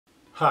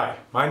Hi,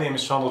 my name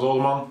is Sander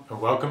Dolman and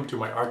welcome to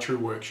my archery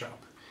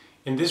workshop.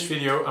 In this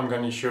video I'm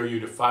going to show you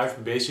the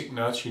 5 basic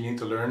knots you need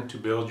to learn to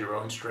build your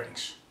own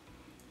strings.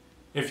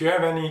 If you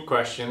have any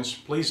questions,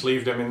 please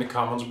leave them in the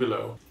comments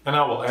below and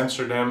I will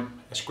answer them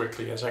as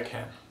quickly as I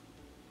can.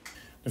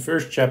 The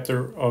first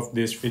chapter of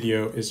this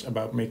video is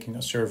about making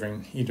a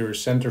serving, either a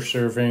center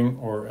serving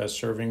or a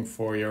serving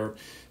for your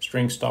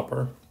string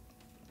stopper.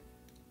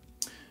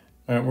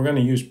 We're going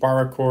to use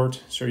paracord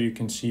so you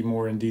can see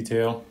more in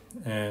detail,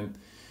 and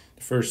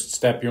the first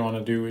step you want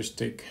to do is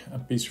take a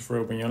piece of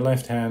rope in your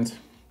left hand,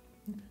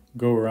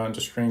 go around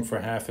the string for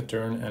half a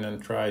turn and then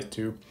try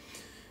to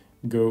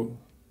go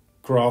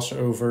cross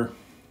over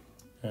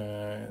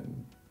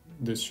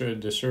the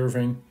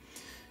serving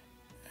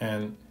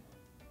and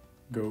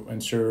go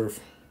and serve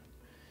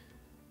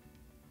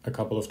a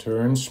couple of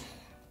turns.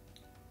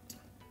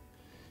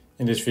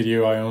 In this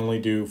video I only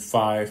do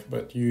 5,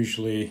 but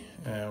usually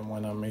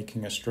when I'm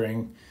making a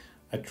string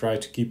I try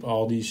to keep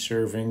all these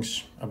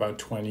servings about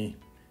 20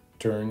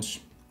 turns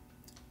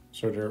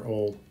so they're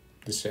all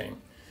the same.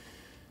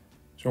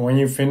 So when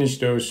you finish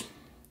those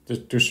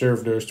to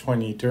serve those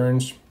 20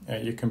 turns,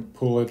 you can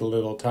pull it a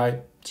little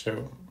tight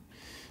so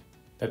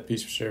that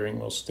piece of serving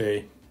will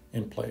stay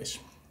in place.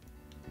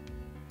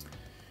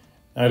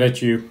 Now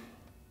that you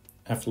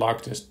have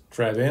locked this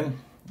thread in,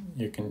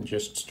 you can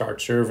just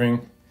start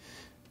serving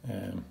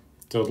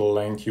till the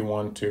length you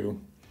want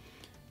to,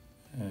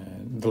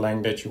 the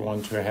length that you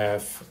want to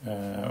have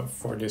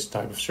for this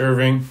type of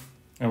serving.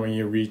 And when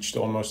you reached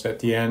almost at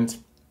the end,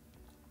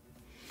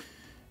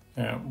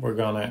 we're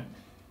gonna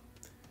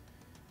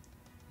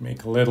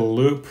make a little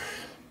loop.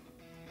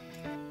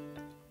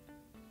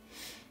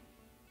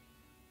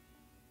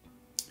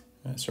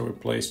 So we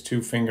place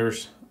 2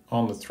 fingers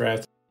on the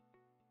thread.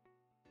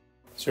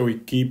 So we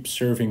keep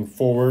serving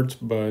forward,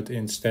 but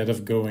instead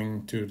of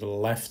going to the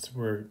left,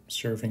 we're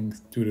serving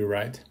to the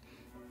right.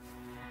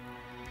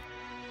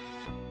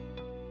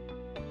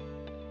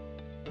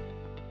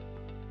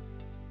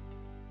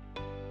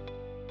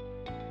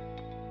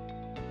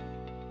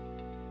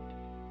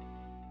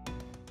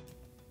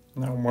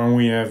 Now when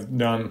we have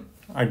done,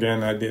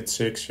 again I did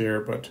 6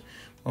 here, but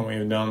when we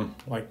have done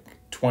like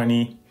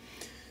 20,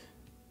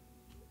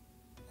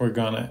 we're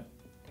gonna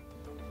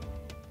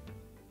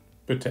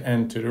put the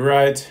end to the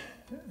right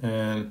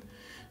and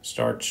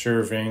start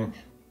serving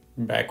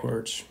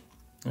backwards.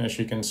 As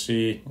you can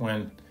see,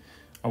 when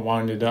I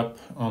wind it up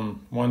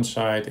on one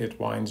side, it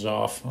winds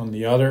off on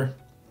the other.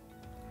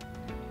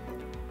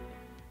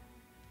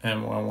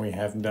 And when we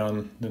have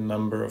done the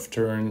number of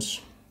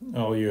turns,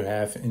 all you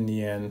have in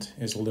the end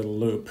is a little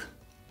loop.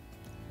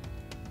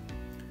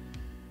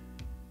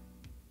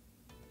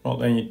 Well,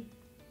 then you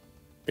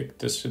pick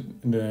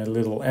the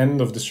little end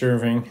of the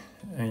serving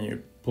and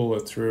you pull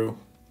it through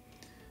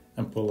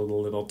and pull it a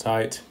little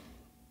tight,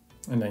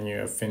 and then you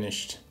have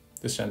finished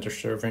the center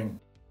serving.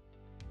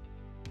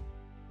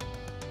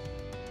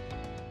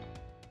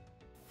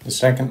 The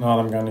second knot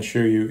I'm going to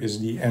show you is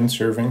the end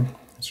serving.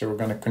 So we're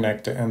going to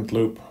connect the end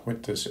loop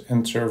with this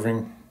end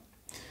serving,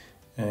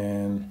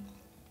 and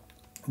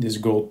this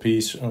gold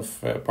piece of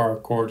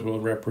paracord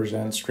will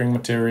represent string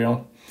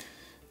material.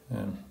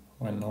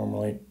 When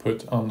normally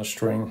put on the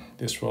string,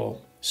 this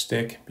will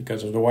stick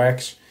because of the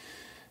wax.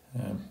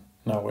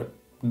 Now it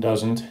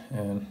doesn't,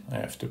 and I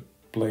have to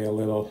play a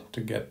little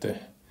to get the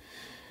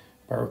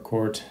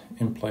paracord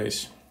in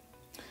place.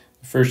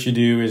 The first you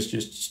do is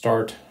just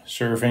start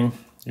serving,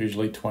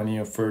 usually 20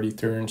 or 30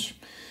 turns,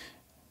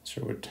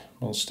 so it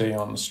will stay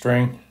on the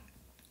string.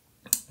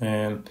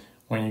 And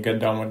when you get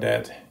done with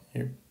that,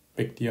 you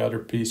pick the other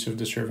piece of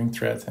the serving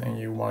thread and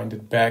you wind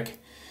it back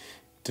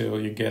till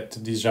you get the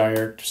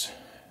desired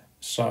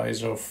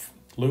size of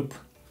loop.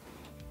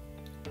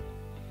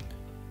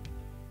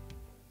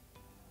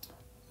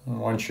 And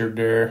once you're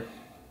there,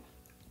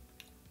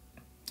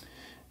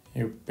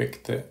 you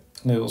pick the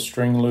little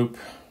string loop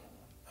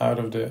out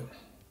of the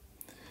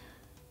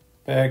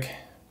bag,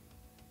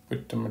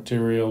 put the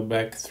material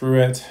back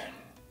through it,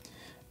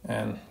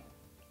 and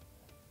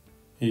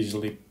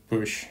easily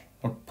push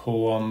or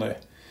pull on the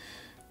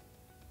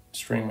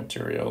string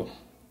material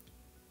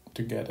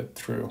to get it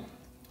through.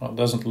 Well, it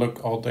doesn't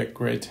look all that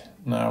great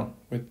now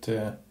with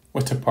the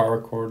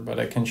paracord, but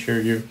I can assure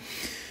you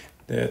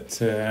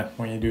that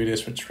when you do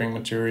this with string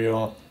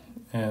material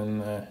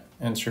and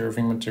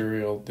serving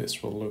material,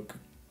 this will look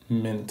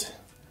mint.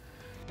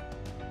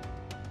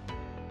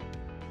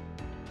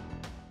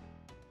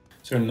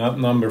 So knot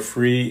number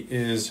 3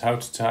 is how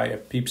to tie a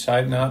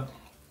peepsight knot.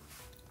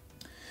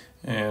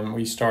 And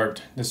we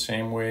start the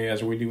same way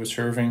as we do with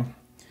serving.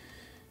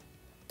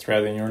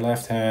 Thread in your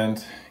left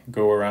hand,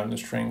 go around the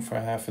string for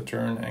half a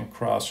turn and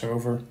cross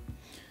over.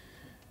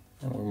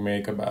 And we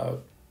make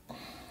about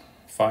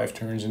 5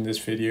 turns in this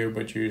video,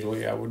 but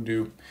usually I would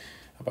do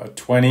about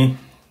 20.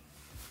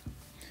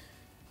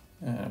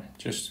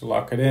 Just to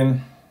lock it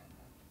in,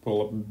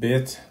 pull a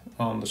bit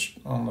on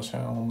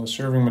the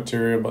serving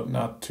material, but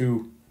not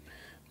too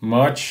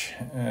much,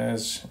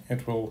 as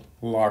it will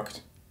lock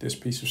this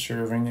piece of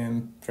serving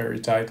in very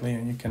tightly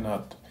and you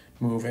cannot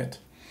move it.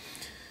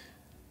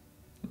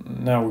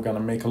 Now we're gonna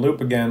make a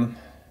loop again,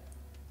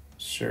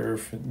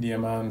 serve the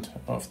amount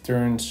of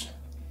turns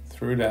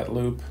through that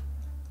loop,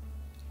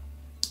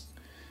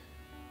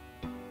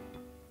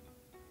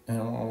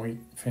 and when we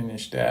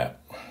finish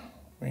that,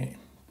 we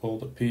pull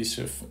the piece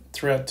of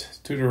thread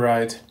to the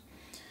right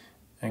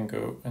and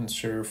go and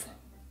serve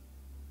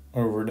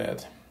over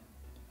that.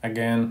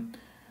 Again,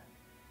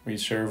 we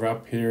serve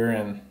up here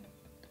and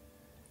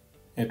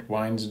it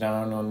winds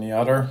down on the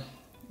other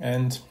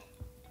end,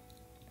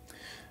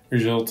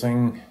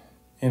 resulting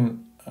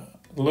in a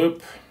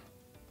loop,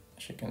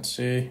 as you can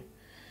see.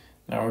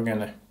 Now we're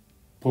gonna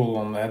pull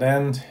on that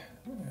end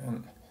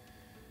and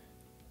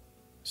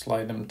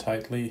slide them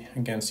tightly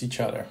against each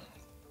other.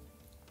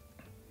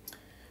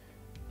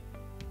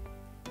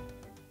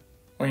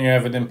 When you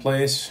have it in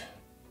place,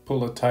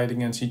 pull it tight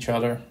against each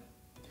other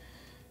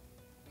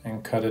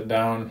and cut it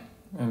down,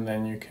 and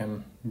then you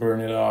can burn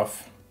it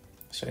off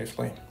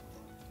safely.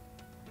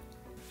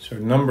 So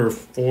number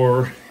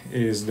 4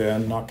 is the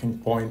knocking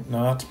point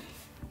knot,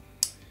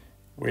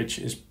 which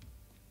is,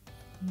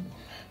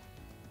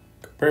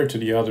 compared to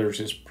the others,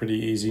 is pretty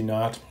easy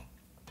knot.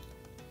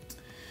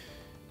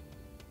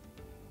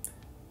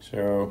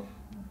 So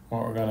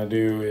what we're gonna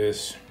do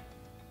is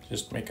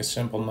just make a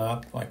simple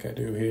knot like I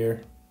do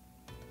here.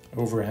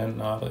 Overhand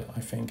knot,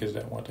 I think, is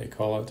that what they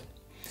call it.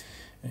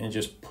 And you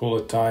just pull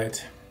it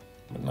tight,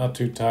 but not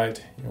too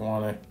tight. You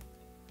want to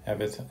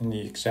have it in the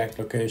exact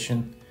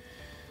location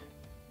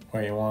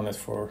where you want it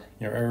for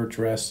your arrow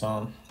to rest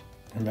on,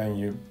 and then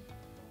you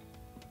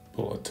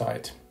pull it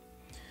tight.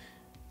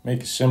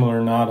 Make a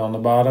similar knot on the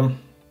bottom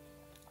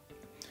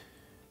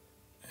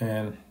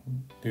and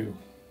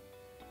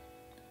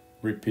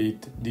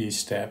repeat these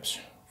steps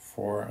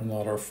for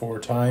another 4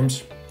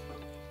 times.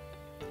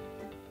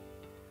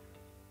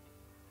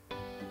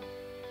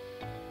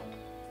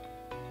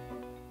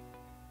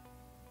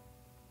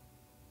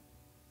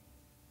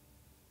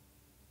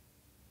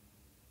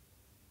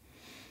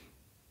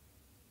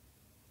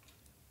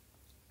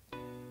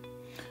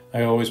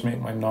 I always make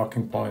my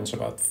knocking points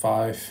about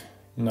 5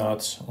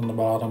 knots on the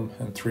bottom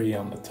and 3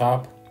 on the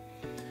top.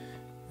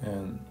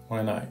 And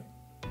when I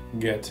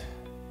get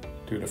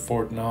to the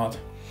 4th knot,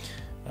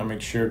 I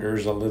make sure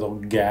there's a little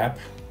gap.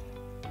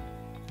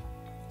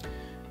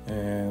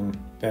 And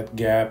that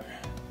gap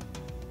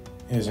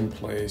is in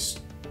place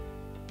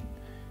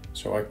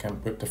so I can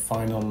put the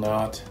final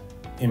knot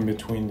in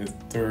between the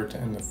 3rd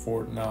and the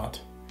 4th knot,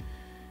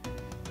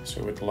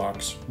 so it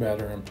locks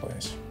better in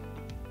place.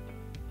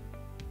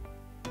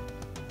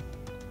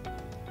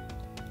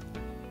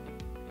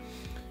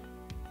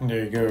 And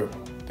there you go.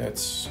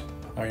 That's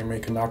how you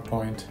make a knock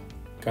point.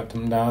 Cut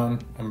them down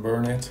and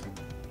burn it,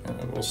 and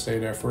it will stay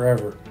there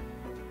forever.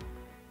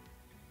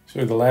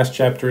 So the last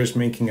chapter is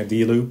making a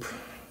D-loop,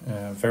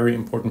 a very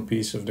important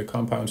piece of the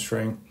compound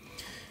string.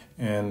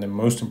 And the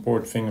most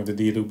important thing of the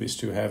D-loop is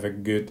to have a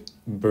good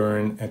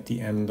burn at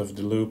the end of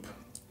the loop,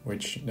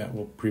 which that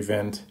will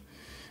prevent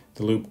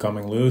the loop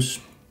coming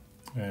loose.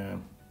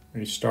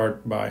 We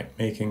start by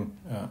making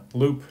a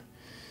loop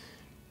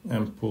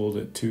and pull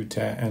the 2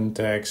 end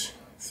tags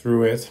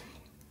through it,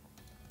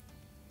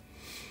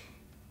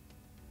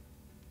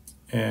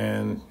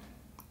 and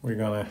we're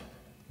gonna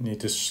need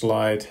to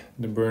slide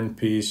the burn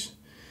piece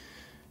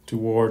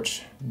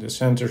towards the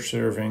center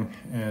serving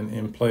and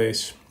in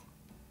place,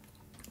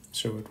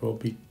 so it will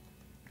be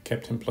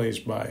kept in place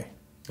by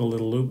the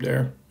little loop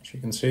there, as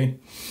you can see.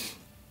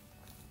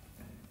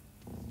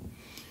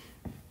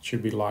 It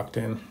should be locked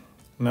in.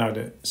 Now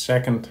the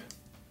second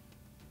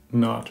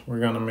knot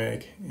we're gonna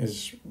make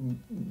is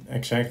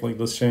exactly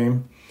the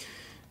same,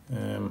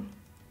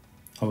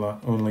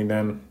 only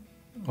then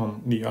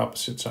on the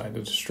opposite side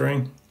of the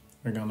string.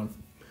 We're gonna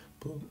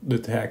pull the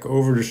tag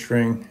over the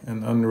string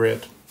and under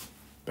it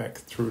back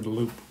through the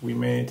loop we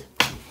made.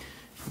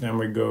 Then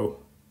we go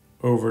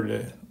over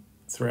the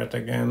thread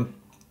again,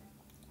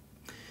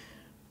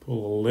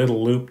 pull a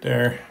little loop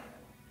there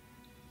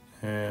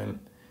and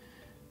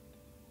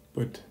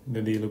put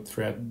the D-loop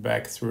thread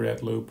back through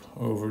that loop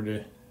over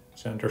the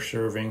center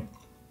serving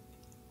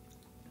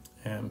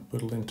and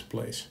put it into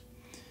place.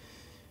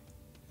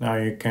 Now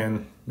you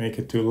can make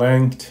it to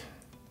length,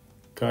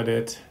 cut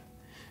it,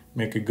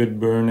 make a good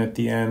burn at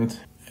the end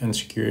and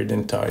secure it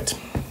in tight.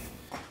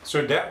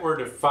 So that were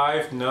the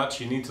 5 knots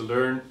you need to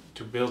learn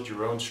to build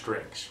your own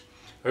strings.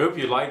 I hope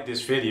you liked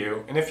this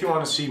video, and if you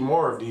want to see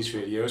more of these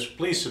videos,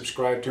 please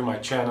subscribe to my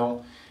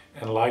channel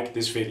and like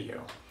this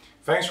video.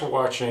 Thanks for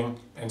watching,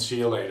 and see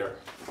you later.